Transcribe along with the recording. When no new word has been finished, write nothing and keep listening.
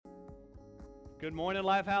Good morning,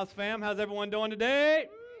 Lifehouse fam. How's everyone doing today?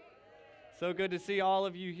 So good to see all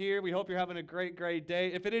of you here. We hope you're having a great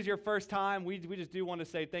day. If it is your first time, we just do want to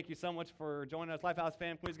say thank you so much for joining us. Lifehouse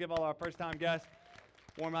fam, please give all our first-time guests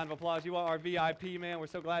a warm round of applause. You are our VIP, man. We're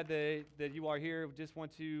so glad that you are here. We just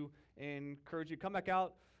want to encourage you. Come back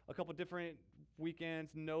out a couple different weekends.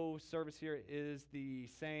 No service here is the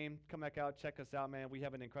same. Come back out. Check us out, man. We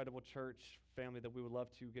have an incredible church family that we would love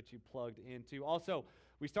to get you plugged into. Also,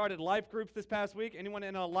 we started life groups this past week. Anyone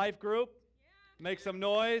in a life group? Make some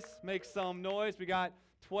noise. Make some noise. We got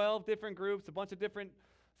 12 different groups, a bunch of different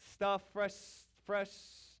stuff, fresh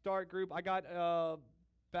start group. I got a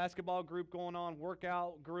basketball group going on,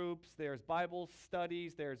 workout groups. There's Bible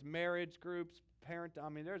studies. There's marriage groups,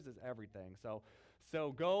 there's just everything. So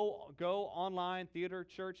go online,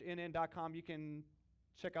 theaterchurchnn.com. You can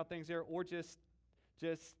check out things there, or just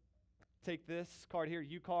take this card here,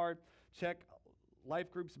 UCard, check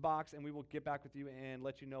Life Groups box, and we will get back with you and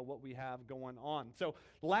let you know what we have going on. So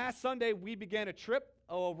last Sunday, we began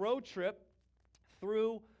a road trip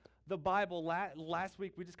through the Bible. Last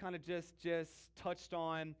week, we just kind of just touched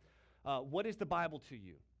on what is the Bible to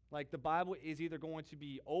you? Like, the Bible is either going to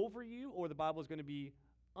be over you or the Bible is going to be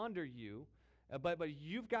under you. But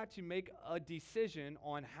you've got to make a decision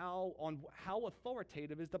on how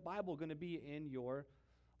authoritative is the Bible going to be in your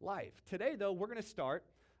life. Today, though, we're going to start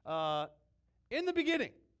in the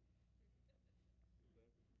beginning.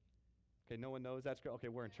 Okay, no one knows that's good. Okay,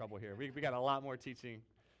 we're in trouble here. We got a lot more teaching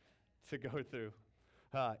to go through.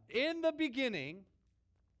 In the beginning.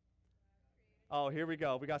 Oh, here we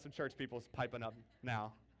go. We got some church people piping up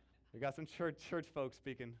now. We got some church folks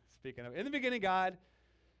speaking up. In the beginning, God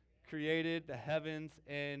created the heavens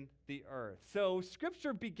and the earth. So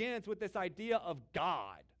Scripture begins with this idea of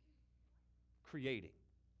God creating.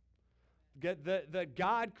 The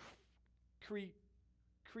God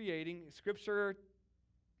creating. Scripture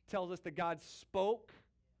tells us that God spoke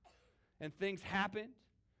and things happened.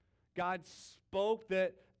 God spoke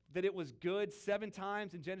that it was good 7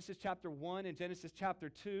 times in Genesis chapter 1 and Genesis chapter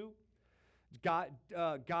 2.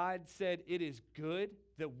 God said it is good,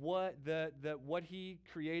 that what he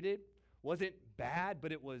created wasn't bad,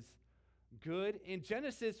 but it was good. In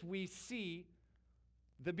Genesis, we see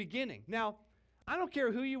the beginning. Now, I don't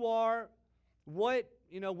care who you are,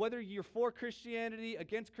 whether you're for Christianity,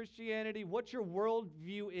 against Christianity, what your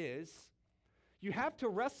worldview is, you have to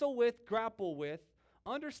wrestle with, grapple with,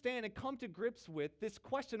 understand, and come to grips with this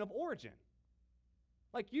question of origin.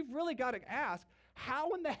 Like, you've really got to ask,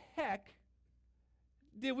 how in the heck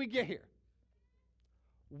did we get here?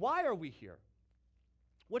 Why are we here?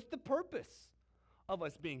 What's the purpose of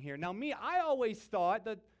us being here? Now, I always thought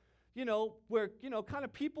that, we're, kind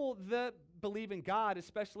of people that believe in God,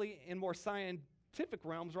 especially in more scientific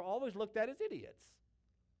realms, are always looked at as idiots.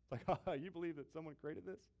 It's like, you believe that someone created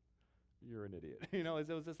this? You're an idiot. It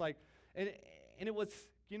was just like, and it was,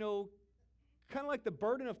 kind of like the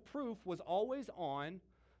burden of proof was always on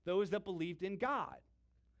those that believed in God.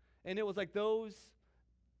 And it was like those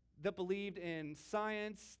that believed in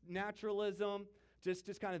science, naturalism,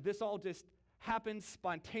 just kind of this all just happened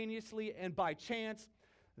spontaneously and by chance,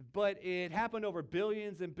 but it happened over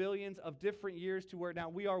billions and billions of different years to where now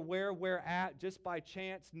we are where we're at just by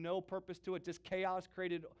chance, no purpose to it, just chaos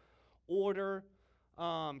created order,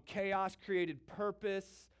 chaos created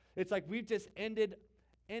purpose. It's like we've just ended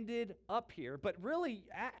up here. But really,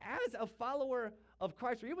 as a follower of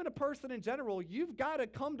Christ, or even a person in general, you've got to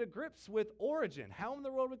come to grips with origin. How in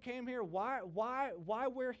the world we came here, why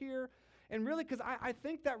we're here. And really, because I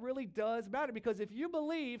think that really does matter, because if you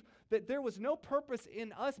believe that there was no purpose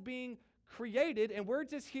in us being created and we're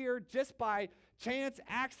just here just by chance,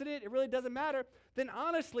 accident, it really doesn't matter, then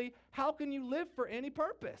honestly, how can you live for any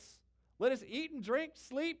purpose? Let us eat and drink,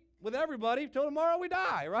 sleep with everybody till tomorrow we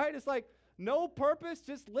die, right? It's like no purpose,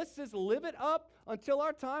 let's just live it up until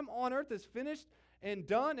our time on earth is finished and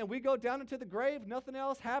done, and we go down into the grave, nothing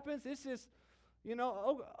else happens. It's just,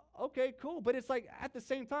 okay, cool. But it's like, at the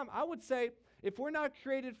same time, I would say, if we're not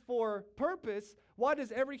created for purpose, why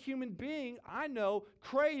does every human being I know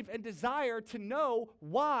crave and desire to know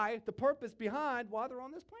why, the purpose behind why they're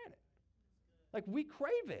on this planet? Like, we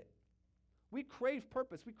crave it. We crave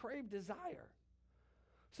purpose. We crave desire.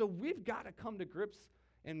 So we've got to come to grips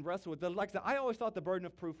and wrestle with it. Like I said, I always thought the burden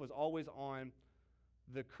of proof was always on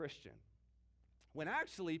the Christian. When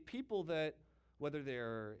actually people that, whether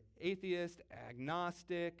they're atheist,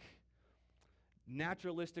 agnostic,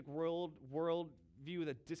 naturalistic worldview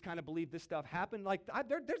that just kind of believe this stuff happened, like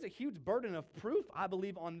there's a huge burden of proof, I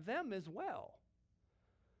believe, on them as well.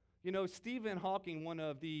 Stephen Hawking, one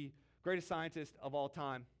of the greatest scientists of all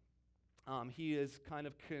time, He is kind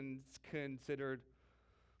of considered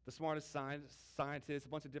the smartest scientist, a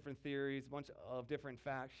bunch of different theories, a bunch of different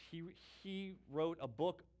facts. He wrote a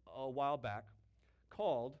book a while back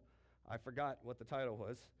called, I forgot what the title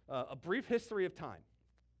was, A Brief History of Time,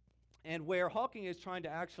 and where Hawking is trying to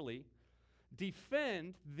actually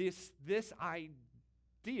defend this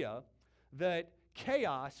idea that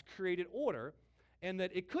chaos created order, and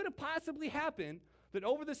that it could have possibly happened that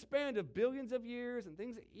over the span of billions of years and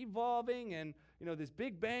things evolving, and this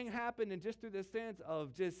Big Bang happened, and just through the sense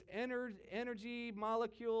of just energy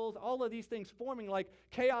molecules, all of these things forming, like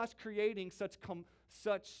chaos creating such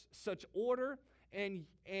order and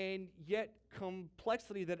yet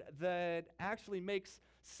complexity that actually makes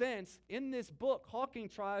sense. In this book, Hawking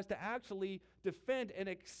tries to actually defend and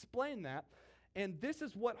explain that, and this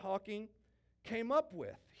is what Hawking came up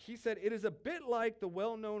with. He said, it is a bit like the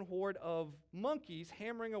well-known horde of monkeys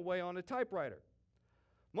hammering away on a typewriter.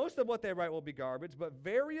 Most of what they write will be garbage, but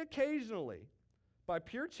very occasionally, by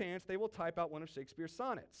pure chance, they will type out one of Shakespeare's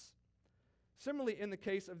sonnets. Similarly, in the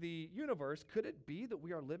case of the universe, could it be that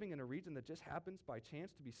we are living in a region that just happens by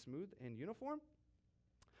chance to be smooth and uniform?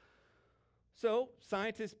 So,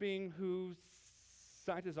 scientists, being who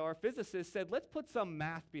scientists are, physicists said, let's put some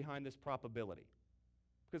math behind this probability.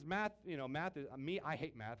 Because math is, I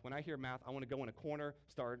hate math. When I hear math, I want to go in a corner,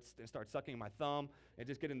 start sucking my thumb, and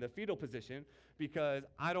just get in the fetal position, because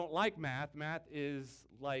I don't like math. Math is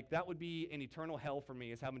like, that would be an eternal hell for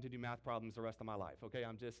me, is having to do math problems the rest of my life, okay?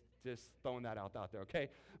 I'm just throwing that out there, okay?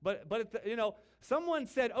 But someone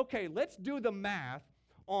said, okay, let's do the math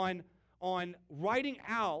on writing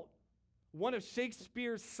out one of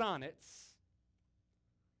Shakespeare's sonnets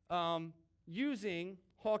using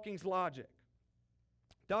Hawking's logic.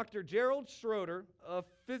 Dr. Gerald Schroeder, a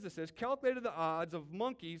physicist, calculated the odds of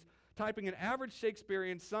monkeys typing an average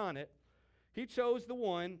Shakespearean sonnet. He chose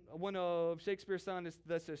one of Shakespeare's sonnets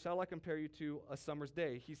that says, shall I compare you to a summer's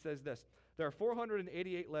day? He says this, there are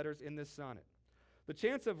 488 letters in this sonnet. The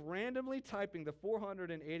chance of randomly typing the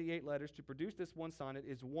 488 letters to produce this one sonnet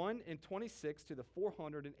is 1 in 26 to the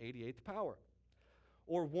 488th power,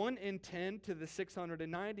 or 1 in 10 to the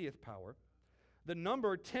 690th power. The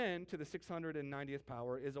number 10 to the 690th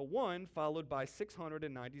power is a 1 followed by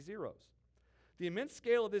 690 zeros. The immense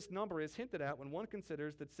scale of this number is hinted at when one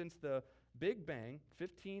considers that since the Big Bang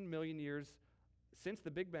 15 million years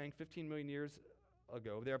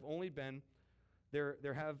ago,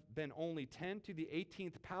 there have been only 10 to the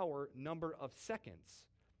 18th power number of seconds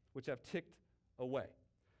which have ticked away.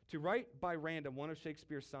 To write by random one of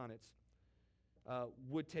Shakespeare's sonnets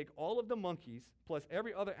would take all of the monkeys plus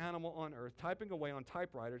every other animal on earth typing away on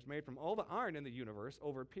typewriters made from all the iron in the universe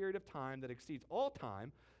over a period of time that exceeds all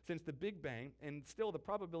time since the Big Bang, and still the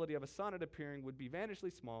probability of a sonnet appearing would be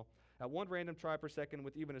vanishingly small. At one random try per second,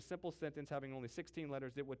 with even a simple sentence having only 16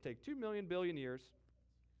 letters, it would take 2 million billion years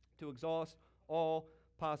to exhaust all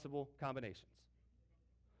possible combinations.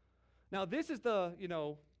 Now, this is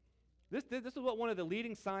this is what one of the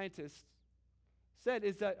leading scientists said,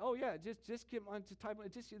 is that, oh yeah, just get on to type,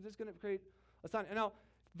 just going to create a sign. And now,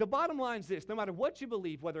 the bottom line is this: no matter what you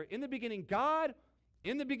believe, whether in the beginning God,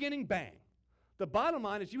 in the beginning bang, the bottom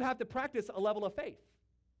line is you have to practice a level of faith.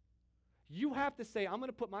 You have to say, I'm going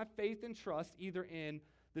to put my faith and trust either in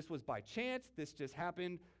this was by chance, this just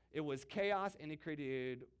happened, it was chaos, and it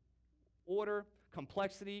created order,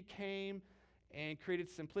 complexity came and created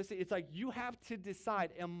simplicity. It's like you have to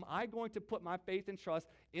decide, am I going to put my faith and trust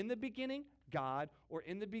in the beginning, God, or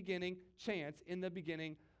in the beginning, chance, in the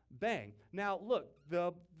beginning, bang. Now, look,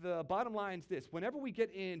 the bottom line is this. Whenever we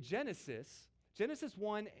get in Genesis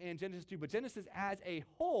 1 and Genesis 2, but Genesis as a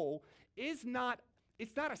whole it's not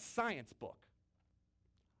a science book.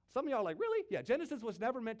 Some of y'all are like, really? Yeah, Genesis was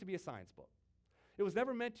never meant to be a science book. It was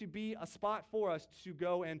never meant to be a spot for us to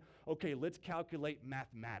go and, okay, let's calculate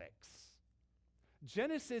mathematics.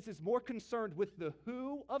 Genesis is more concerned with the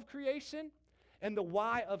who of creation and the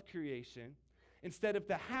why of creation instead of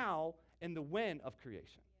the how and the when of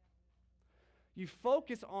creation. You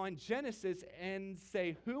focus on Genesis and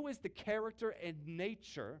say, who is the character and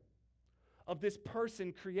nature of this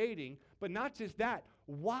person creating? But not just that,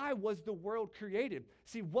 why was the world created?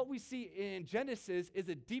 See, what we see in Genesis is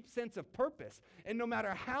a deep sense of purpose. And no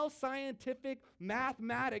matter how scientific,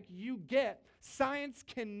 mathematic you get, science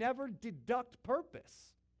can never deduct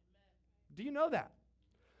purpose. Amen. Do you know that?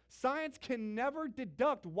 Science can never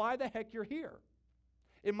deduct why the heck you're here.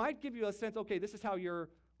 It might give you a sense, okay, this is how you're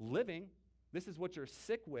living. This is what you're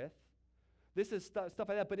sick with. This is stuff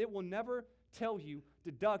like that. But it will never tell you,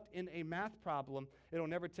 deduct in a math problem. It'll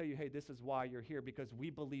never tell you, hey, this is why you're here, because we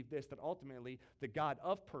believe this, that ultimately the God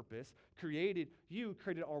of purpose created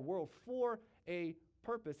our world for a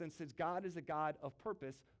purpose. And since God is a God of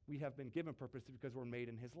purpose, we have been given purpose because we're made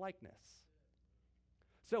in his likeness.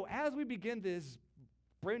 So as we begin this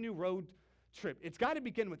brand new road trip, it's got to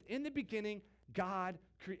begin with, in the beginning, God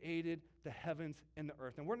created the heavens and the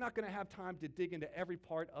earth. And we're not going to have time to dig into every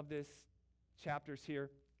part of this chapters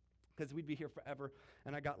here, because we'd be here forever,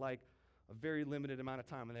 and I got like a very limited amount of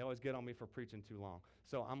time, and they always get on me for preaching too long.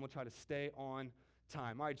 So I'm going to try to stay on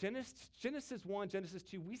time. All right, Genesis 1, Genesis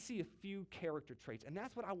 2, we see a few character traits, and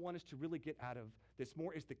that's what I want us to really get out of this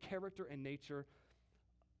more, is the character and nature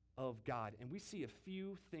of God. And we see a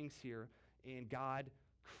few things here in God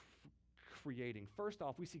creating. First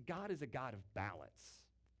off, we see God is a God of balance.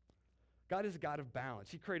 God is a God of balance.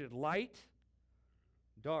 He created light,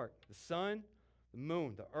 dark, the sun, the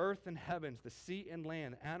moon, the earth and heavens, the sea and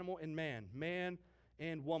land, animal and man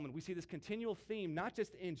and woman. We see this continual theme, not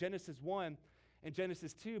just in Genesis 1 and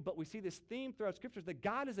Genesis 2, but we see this theme throughout Scriptures that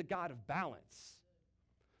God is a God of balance.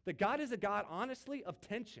 That God is a God, honestly, of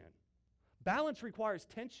tension. Balance requires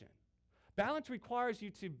tension. Balance requires you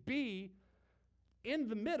to be in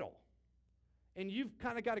the middle. And you've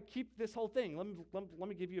kind of got to keep this whole thing. Let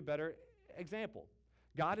me give you a better example.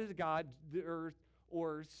 God is a God,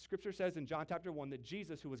 or Scripture says in John chapter 1 that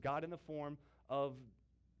Jesus, who was God in the form of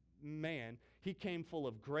man, he came full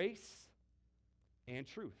of grace and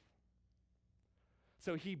truth.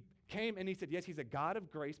 So he came and he said, yes, he's a God of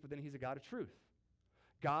grace, but then he's a God of truth.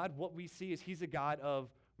 God, what we see is he's a God of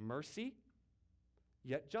mercy,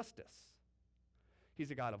 yet justice. He's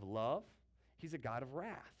a God of love. He's a God of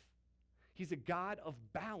wrath. He's a God of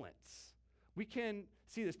balance. We can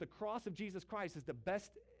see this. The cross of Jesus Christ is the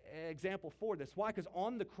best example for this. Why? Because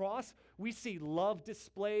on the cross, we see love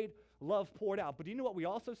displayed, love poured out. But do you know what we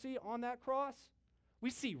also see on that cross? We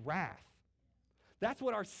see wrath. That's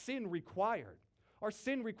what our sin required. Our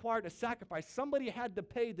sin required a sacrifice. Somebody had to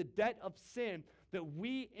pay the debt of sin that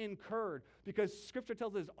we incurred, because Scripture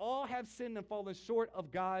tells us all have sinned and fallen short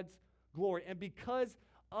of God's glory. And because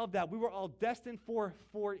of that, we were all destined for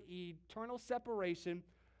eternal separation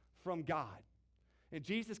from God. And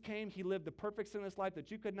Jesus came, he lived the perfect sinless life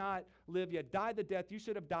that you could not live, yet died the death you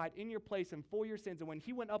should have died in your place and for your sins. And when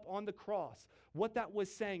he went up on the cross, what that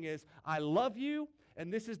was saying is, I love you,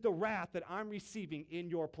 and this is the wrath that I'm receiving in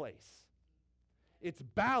your place. It's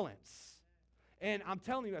balance. And I'm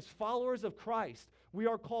telling you, as followers of Christ, we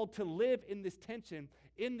are called to live in this tension,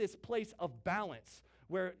 in this place of balance,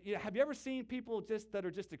 where, have you ever seen people that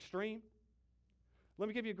are just extreme? Let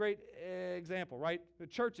me give you a great example, right? The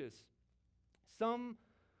churches. Some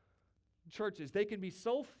churches, they can be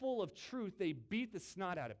so full of truth, they beat the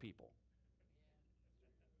snot out of people.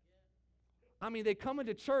 I mean, they come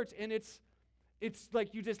into church, and it's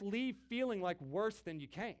like you just leave feeling like worse than you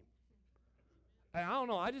came. And I don't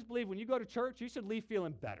know, I just believe when you go to church, you should leave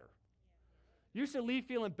feeling better. You should leave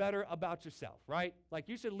feeling better about yourself, right? Like,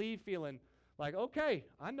 you should leave feeling like, okay,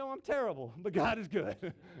 I know I'm terrible, but God is good.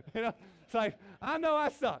 It's like, I know I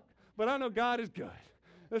suck, but I know God is good.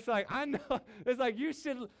 It's like, I know, it's like you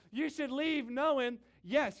should leave knowing,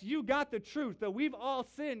 yes, you got the truth, that we've all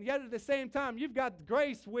sinned, yet at the same time, you've got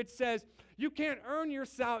grace, which says you can't earn your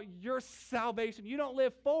salvation. You don't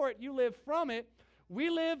live for it, you live from it. We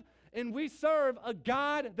live and we serve a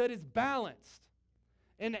God that is balanced.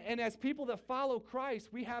 And as people that follow Christ,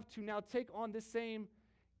 we have to now take on this same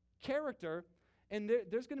character. And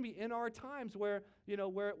there's going to be in our times where we're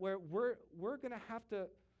going to have to,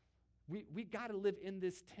 we got to live in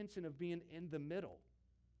this tension of being in the middle,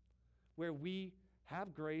 where we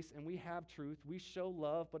have grace and we have truth. We show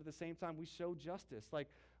love, but at the same time, we show justice. Like,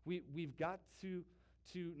 we've got to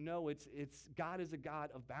know it's God is a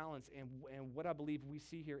God of balance. And what I believe we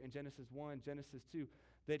see here in Genesis 1, Genesis 2,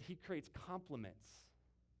 that he creates complements,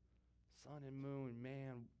 sun and moon,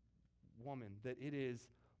 man, woman, that it is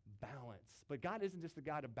balance. But God isn't just a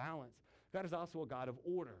God of balance. God is also a God of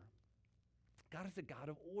order. God is a God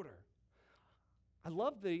of order. I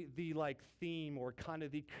love the theme, or kind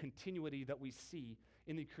of the continuity that we see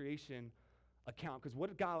in the creation account, because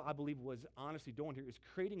what God, I believe, was honestly doing here is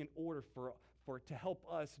creating an order to help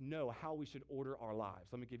us know how we should order our lives.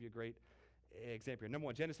 Let me give you a great example here. Number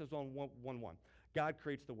one, Genesis 1:1. God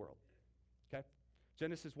creates the world. Okay?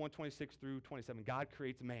 Genesis 1:26 through 27. God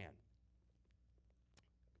creates man.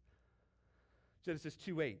 Genesis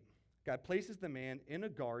 2:8. God places the man in a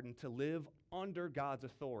garden to live under God's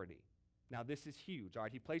authority. Now, this is huge, all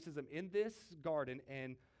right? He places him in this garden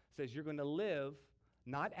and says, you're going to live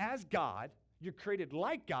not as God. You're created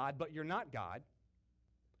like God, but you're not God.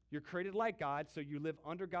 You're created like God, so you live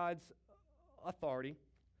under God's authority.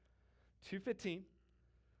 2:15,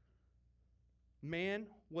 man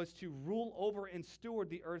was to rule over and steward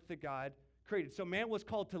the earth that God created. So man was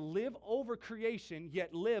called to live over creation,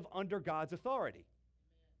 yet live under God's authority.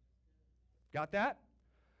 Got that?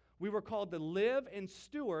 We were called to live and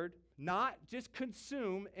steward, not just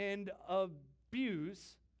consume and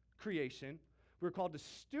abuse creation. We were called to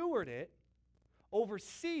steward it,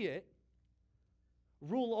 oversee it,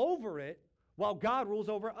 rule over it, while God rules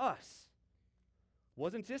over us.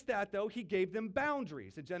 Wasn't just that, though. He gave them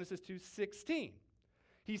boundaries in Genesis 2:16.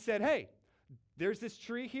 He said, hey, there's this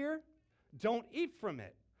tree here. Don't eat from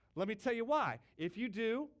it. Let me tell you why. If you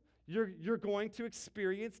do, you're going to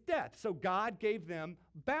experience death. So God gave them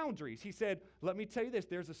boundaries. He said, let me tell you this.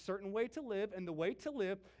 There's a certain way to live, and the way to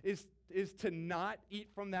live is to not eat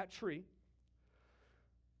from that tree.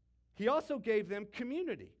 He also gave them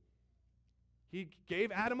community. He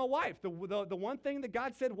gave Adam a wife. The one thing that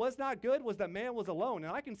God said was not good was that man was alone.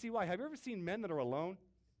 And I can see why. Have you ever seen men that are alone?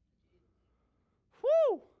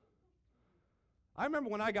 Whew! I remember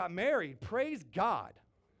when I got married, praise God.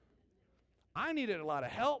 I needed a lot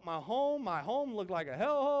of help. My home looked like a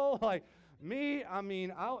hellhole. Like me,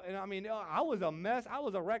 I was a mess. I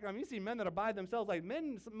was a wreck. You see men that are by themselves. Like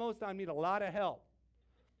men, most of the time, need a lot of help.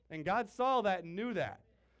 And God saw that and knew that.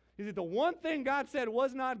 He said the one thing God said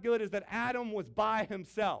was not good is that Adam was by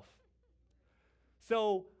himself.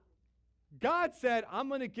 So God said, I'm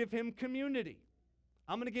going to give him community.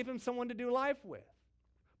 I'm going to give him someone to do life with.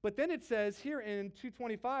 But then it says here in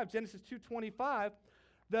 2:25, Genesis 2:25,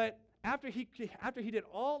 that after he did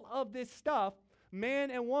all of this stuff, man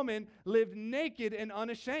and woman lived naked and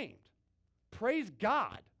unashamed. Praise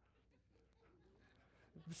God.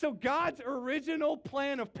 So God's original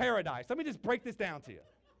plan of paradise, let me just break this down to you.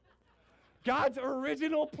 God's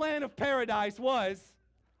original plan of paradise was,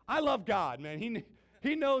 I love God, man.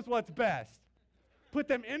 He knows what's best. Put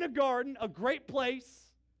them in a garden, a great place,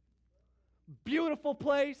 beautiful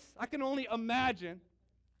place. I can only imagine.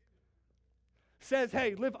 Says,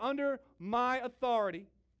 hey, live under my authority.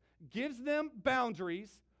 Gives them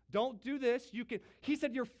boundaries. Don't do this. He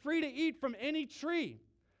said, you're free to eat from any tree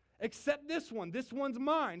except this one. This one's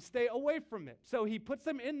mine. Stay away from it. So he puts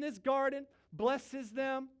them in this garden, blesses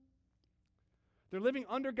them. They're living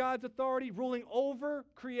under God's authority, ruling over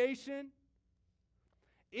creation,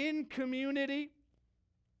 in community,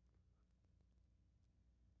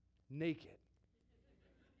 naked.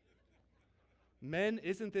 Men,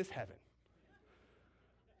 isn't this heaven?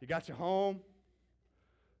 You got your home,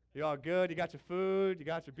 you're all good, you got your food, you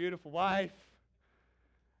got your beautiful wife.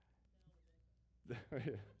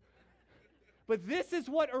 But this is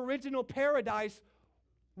what original paradise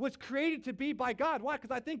was created to be by God. Why? Because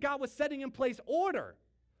I think God was setting in place order.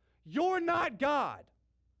 You're not God.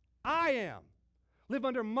 I am. Live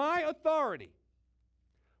under my authority.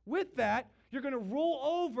 With that, you're going to rule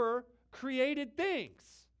over created things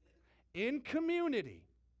in community,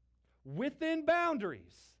 within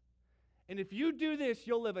boundaries. And if you do this,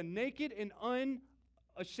 you'll live a naked and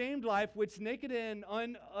unashamed life, which naked and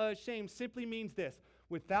unashamed simply means this: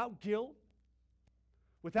 without guilt,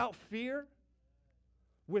 without fear,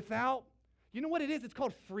 without, you know what it is? It's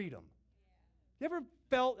called freedom. You ever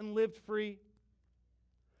felt and lived free?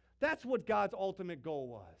 That's what God's ultimate goal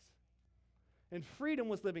was. And freedom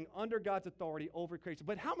was living under God's authority over creation.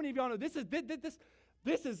 But how many of y'all know this is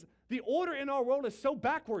the order in our world is so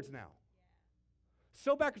backwards now.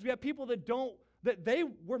 So backwards. We have people that they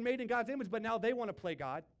were made in God's image, but now they want to play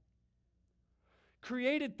God.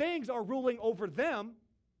 Created things are ruling over them.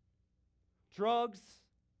 Drugs,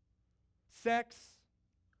 sex,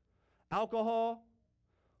 alcohol,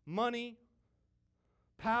 money,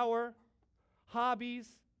 power, hobbies,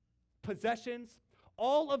 possessions.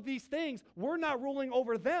 All of these things, we're not ruling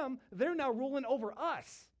over them. They're now ruling over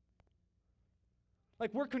us.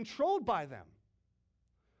 Like we're controlled by them.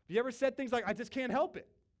 Have you ever said things like, I just can't help it?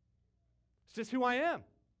 It's just who I am.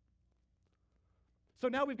 So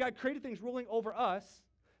now we've got created things ruling over us.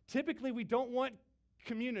 Typically, we don't want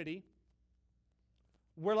community.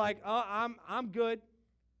 We're like, I'm good.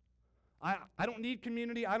 I don't need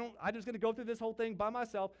community. I'm just going to go through this whole thing by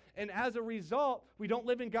myself. And as a result, we don't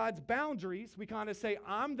live in God's boundaries. We kind of say,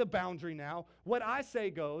 I'm the boundary now. What I say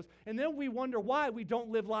goes. And then we wonder why we don't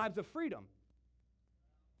live lives of freedom.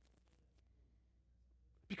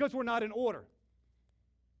 Because we're not in order.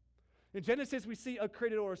 In Genesis, we see a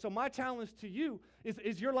created order. So my challenge to you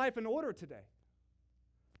is your life in order today?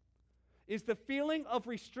 Is the feeling of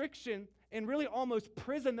restriction and really almost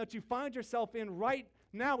prison that you find yourself in right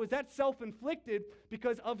now, is that self-inflicted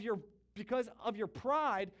because of your because of your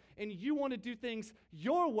pride and you want to do things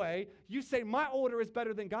your way, you say, my order is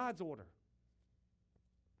better than God's order.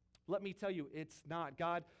 Let me tell you, it's not.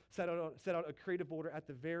 God set out a creative order at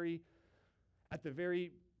the very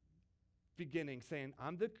beginning, saying,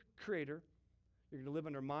 I'm the creator. You're going to live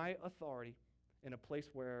under my authority in a place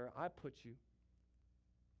where I put you.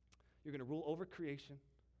 You're going to rule over creation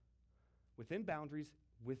within boundaries,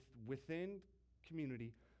 within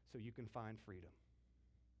community, so you can find freedom.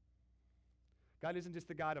 God isn't just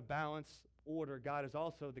the God of balance, order. God is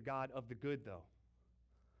also the God of the good, though.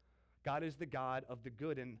 God is the God of the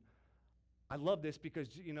good. And I love this because,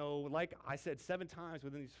 like I said 7 times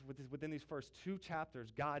within these first 2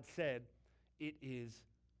 chapters, God said, it is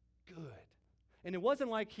good. And it wasn't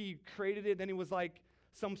like he created it, then he was like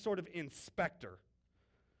some sort of inspector,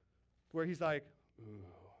 where he's like, ooh,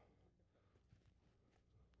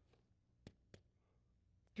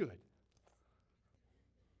 good.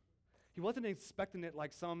 He wasn't inspecting it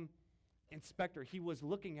like some inspector. He was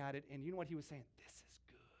looking at it, and you know what he was saying? This is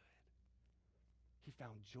good. He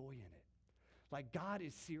found joy in it. Like, God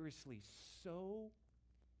is seriously so,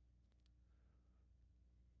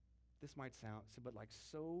 this might sound, but like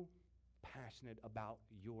so passionate about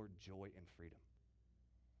your joy and freedom.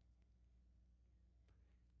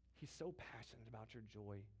 He's so passionate about your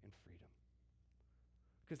joy and freedom.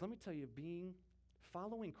 Because let me tell you,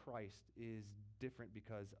 following Christ is different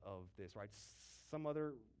because of this, right? Some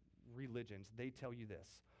other religions, they tell you this: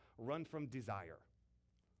 run from desire.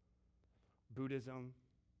 Buddhism,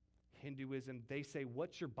 Hinduism, they say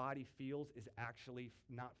what your body feels is actually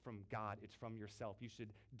not from God, it's from yourself. You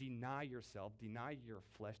should deny yourself, deny your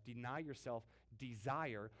flesh, deny yourself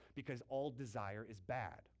desire, because all desire is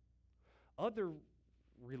bad. Other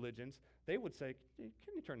religions, they would say,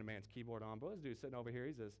 can you turn the man's keyboard on? But this dude's sitting over here,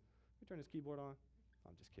 he says, can you turn his keyboard on?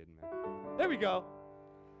 I'm just kidding, man. There we go.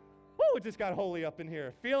 Woo, it just got holy up in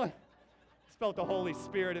here. Felt the Holy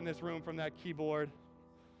Spirit in this room from that keyboard.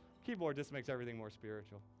 Keyboard just makes everything more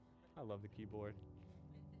spiritual. I love the keyboard.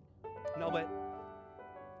 No,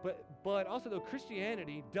 but also though,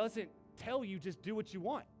 Christianity doesn't tell you just do what you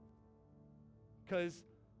want. Because,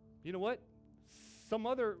 you know what? Some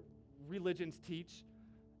other religions teach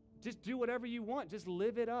just do whatever you want. Just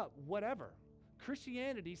live it up, whatever.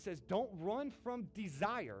 Christianity says don't run from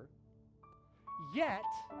desire, yet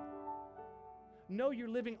know you're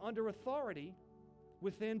living under authority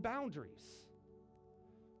within boundaries.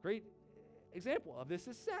 Great example of this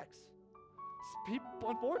is sex.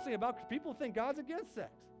 Unfortunately, people think God's against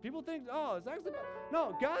sex. People think, it's actually bad.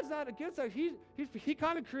 No, God's not against sex. He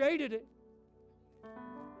kind of created it.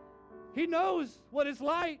 He knows what it's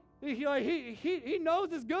like. He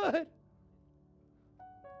knows it's good.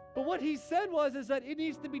 But what he said is that it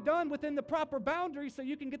needs to be done within the proper boundaries so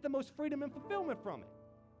you can get the most freedom and fulfillment from it.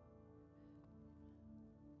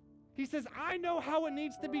 He says, I know how it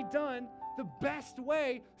needs to be done the best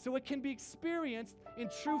way so it can be experienced in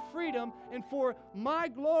true freedom and for my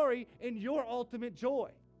glory and your ultimate joy.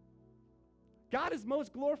 God is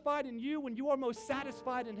most glorified in you when you are most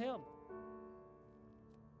satisfied in him.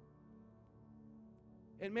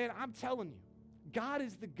 And man, I'm telling you, God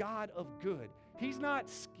is the God of good. He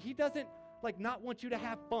doesn't like not want you to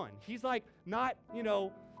have fun. He's like not,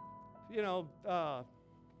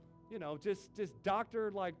 just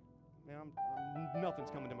doctor like, man, nothing's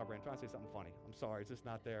coming to my brain. I'm trying to say something funny. I'm sorry, it's just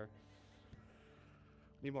not there.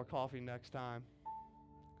 Need more coffee next time.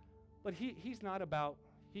 But he's not about,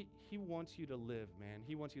 he wants you to live, man.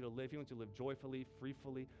 He wants you to live. He wants you to live joyfully,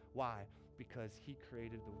 freely. Why? Because he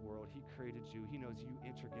created the world. He created you. He knows you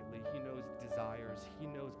intricately. He knows desires. He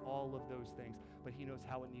knows all of those things. But he knows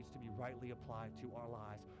how it needs to be rightly applied to our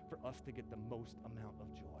lives for us to get the most amount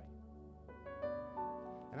of joy.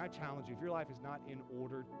 And I challenge you, if your life is not in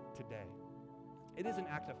order today, it is an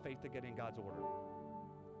act of faith to get in God's order.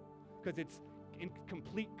 Because it's in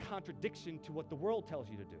complete contradiction to what the world tells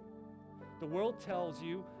you to do. The world tells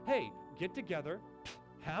you, hey, get together,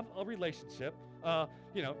 have a relationship.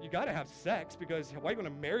 You got to have sex, because why are you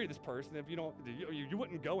going to marry this person if you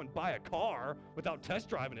wouldn't go and buy a car without test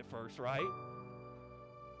driving it first, right?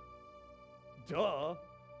 Duh.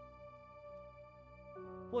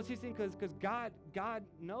 Well, it's just because God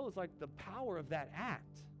knows like the power of that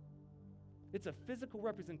act. It's a physical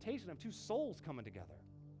representation of 2 souls coming together.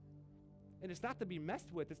 And it's not to be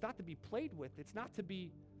messed with. It's not to be played with. It's not to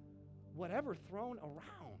be whatever thrown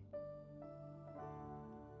around.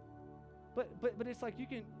 But it's like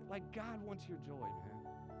God wants your joy, man.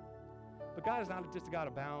 But God is not just a God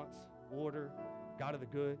of balance, order, God of the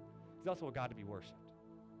good. He's also a God to be worshiped.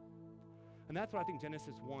 And that's what I think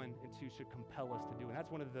Genesis 1 and 2 should compel us to do. And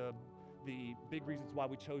that's one of the the big reasons why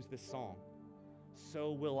we chose this song.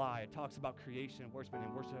 So Will I. It talks about creation and worship,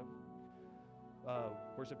 and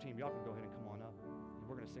worship team, y'all can go ahead and come on up.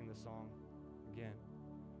 We're going to sing this song again.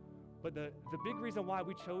 But the big reason why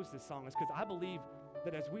we chose this song is because I believe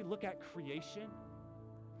that as we look at creation,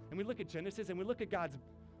 and we look at Genesis, and we look at God's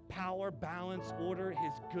power, balance, order,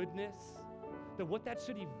 his goodness, that what that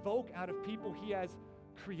should evoke out of people he has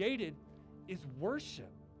created is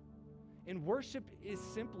worship. And worship is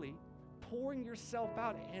simply pouring yourself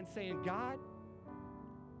out and saying, God,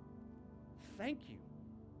 thank you.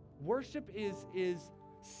 Worship is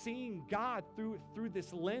seeing God through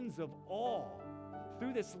this lens of awe,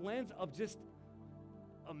 through this lens of just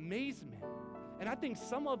amazement. And I think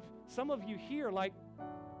some of you here, like,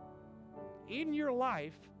 in your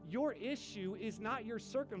life, your issue is not your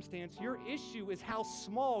circumstance. Your issue is how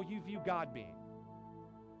small you view God being.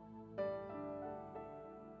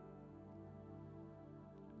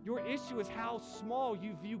 Your issue is how small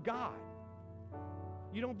you view God.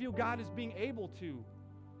 You don't view God as being able to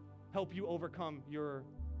help you overcome your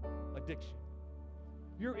addiction.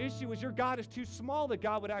 Your issue is your God is too small that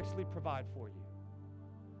God would actually provide for you.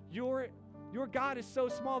 Your God is so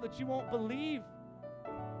small that you won't believe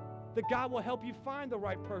that God will help you find the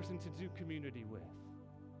right person to do community with.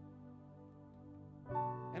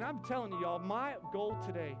 And I'm telling you, y'all, my goal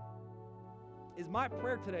today is, my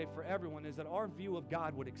prayer today for everyone is that our view of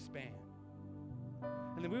God would expand.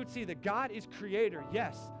 And then we would see that God is creator,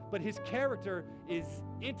 yes, but his character is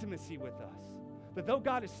intimacy with us. That though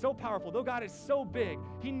God is so powerful, though God is so big,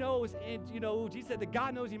 he knows, and Jesus said that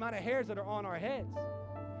God knows the amount of hairs that are on our heads.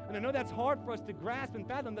 And I know that's hard for us to grasp and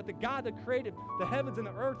fathom, that the God that created the heavens and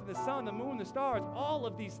the earth and the sun, the moon, the stars, all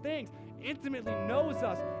of these things, intimately knows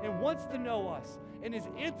us and wants to know us and is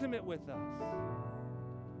intimate with us.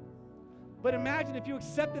 But imagine if you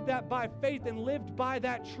accepted that by faith and lived by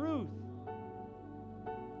that truth.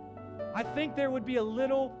 I think there would be a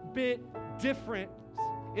little bit different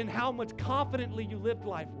in how much confidently you lived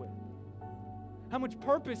life with, how much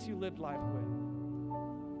purpose you lived life with,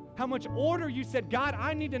 how much order you said, God,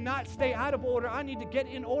 I need to not stay out of order. I need to get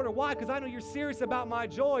in order. Why? Because I know you're serious about my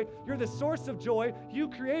joy. You're the source of joy. You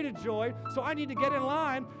created joy, so I need to get in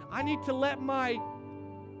line. I need to let my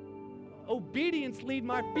obedience lead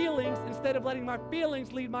my feelings instead of letting my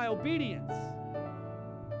feelings lead my obedience.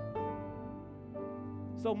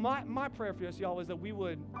 So my prayer for us, y'all, is that if you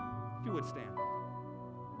would stand.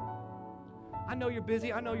 I know you're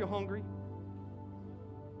busy. I know you're hungry.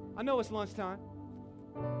 I know it's lunchtime.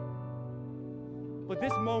 But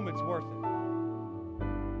this moment's worth it.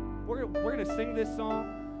 We're going to sing this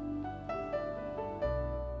song.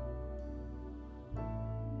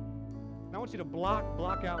 And I want you to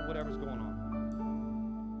block out whatever's going on.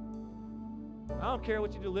 I don't care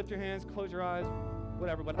what you do. Lift your hands, close your eyes,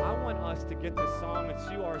 whatever. But I want us to get this song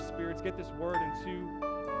into our spirits, get this word into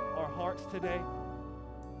our hearts today.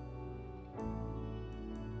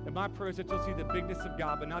 And my prayer is that you'll see the bigness of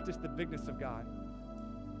God, but not just the bigness of God,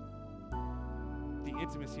 the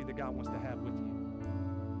intimacy that God wants to have with you.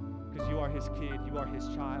 Because you are his kid, you are his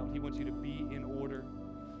child. He wants you to be in order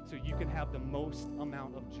so you can have the most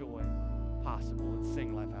amount of joy possible at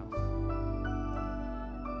Sing Lifehouse.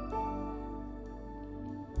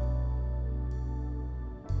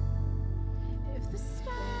 If the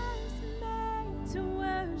stars are made to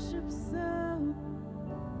worship so,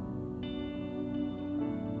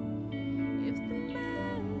 if the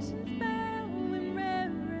mountains bow in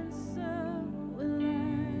reverence, so will I.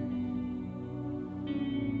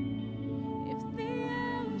 If the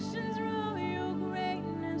oceans roar your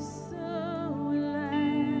greatness, so will I.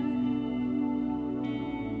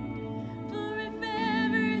 For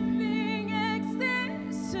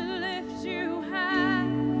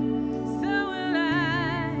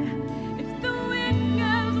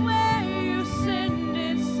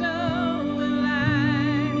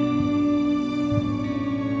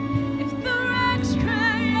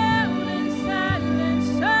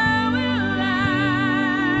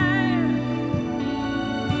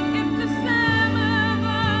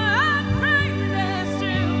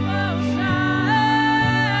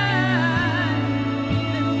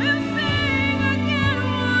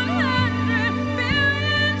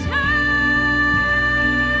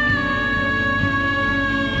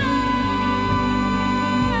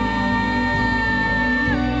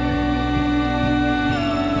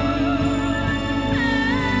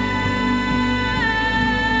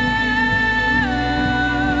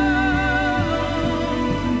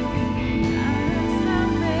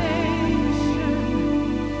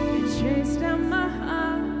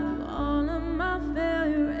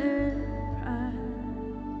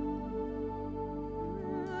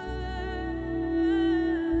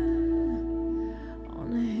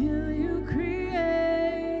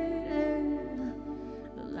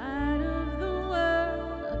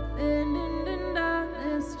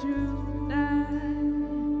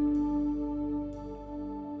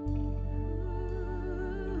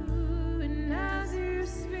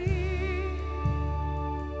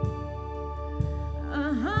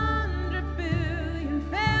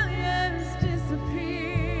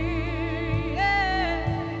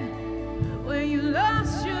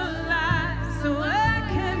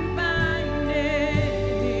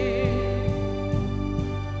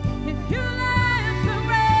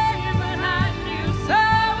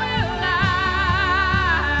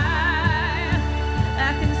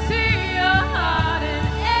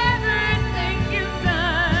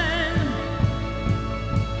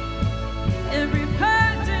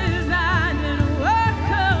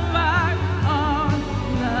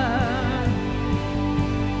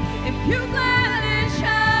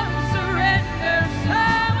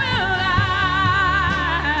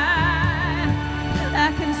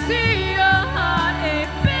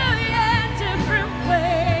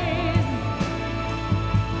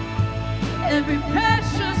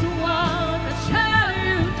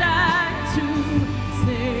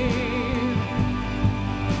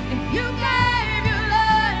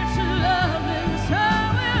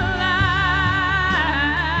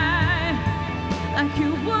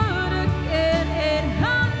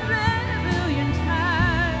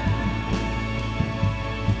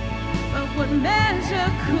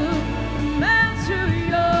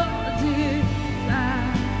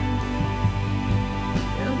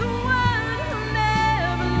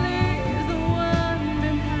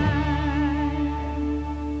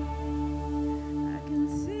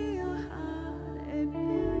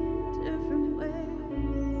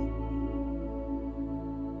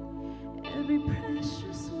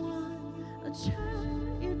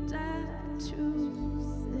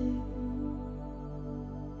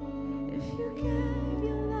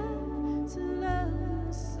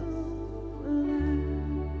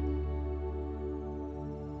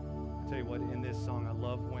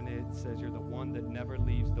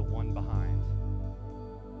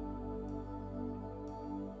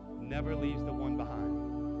never leaves the one behind.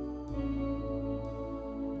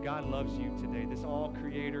 God loves you today. This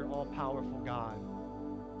all-creator, all-powerful God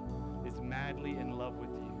is madly in love with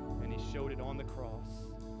you, and he showed it on the cross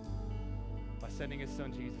by sending his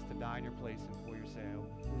son Jesus to die in your place and for your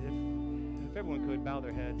sin. If everyone could bow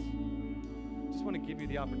their heads, just want to give you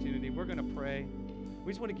the opportunity. We're going to pray.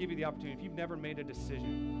 We just want to give you the opportunity. If you've never made a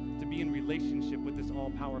decision to be in relationship with this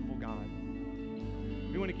all-powerful God,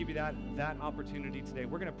 we want to give you that opportunity today.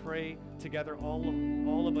 We're going to pray together,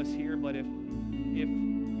 all of us here. But if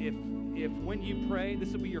when you pray,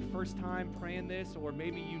 this will be your first time praying this, or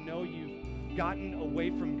maybe you know you've gotten away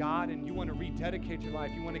from God and you want to rededicate your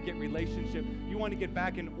life, you want to get relationship, you want to get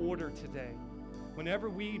back in order today. Whenever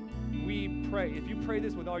we pray, if you pray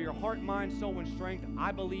this with all your heart, mind, soul, and strength,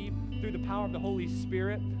 I believe through the power of the Holy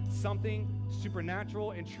Spirit, something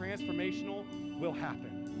supernatural and transformational will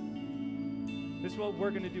happen. This is what we're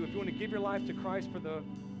going to do. If you want to give your life to Christ for the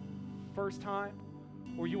first time,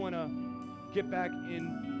 or you want to get back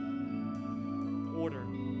in order,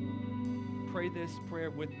 pray this prayer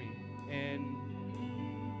with me, and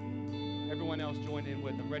everyone else join in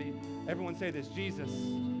with them. Ready? Everyone say this. Jesus,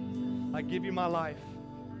 I give you my life.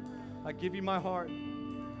 I give you my heart.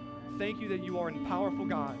 Thank you that you are a powerful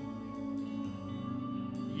God.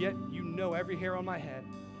 Yet you know every hair on my head.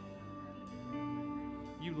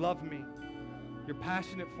 You love me. You're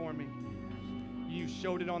passionate for me. You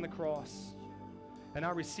showed it on the cross. And I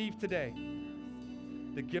receive today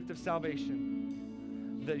the gift of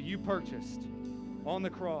salvation that you purchased on the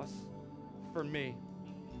cross for me.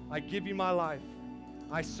 I give you my life.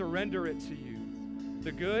 I surrender it to you.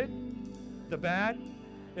 The good, the bad,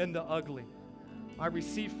 and the ugly. I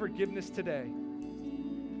receive forgiveness today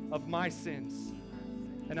of my sins.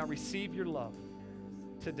 And I receive your love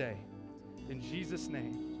today. In Jesus'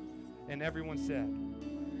 name. And everyone said,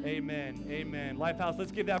 amen, amen. Lifehouse,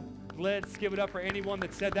 let's give it up for anyone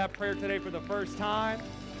that said that prayer today for the first time.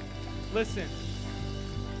 Listen,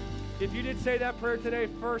 if you did say that prayer today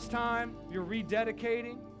first time, you're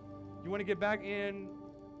rededicating, you want to get back in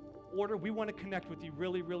order, we want to connect with you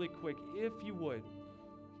really, really quick. If you would,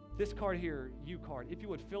 this card here, card, if you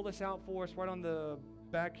would fill this out for us right on the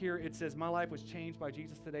back here, it says, my life was changed by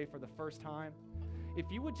Jesus today for the first time. If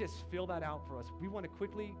you would just fill that out for us, we want to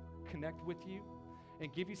quickly connect with you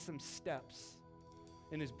and give you some steps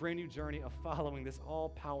in this brand new journey of following this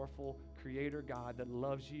all-powerful creator God that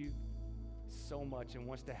loves you so much and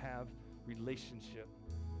wants to have relationship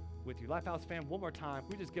with you. Lifehouse fam, one more time,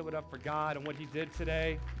 we just give it up for God and what he did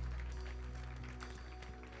today.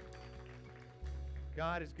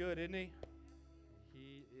 God is good, isn't he?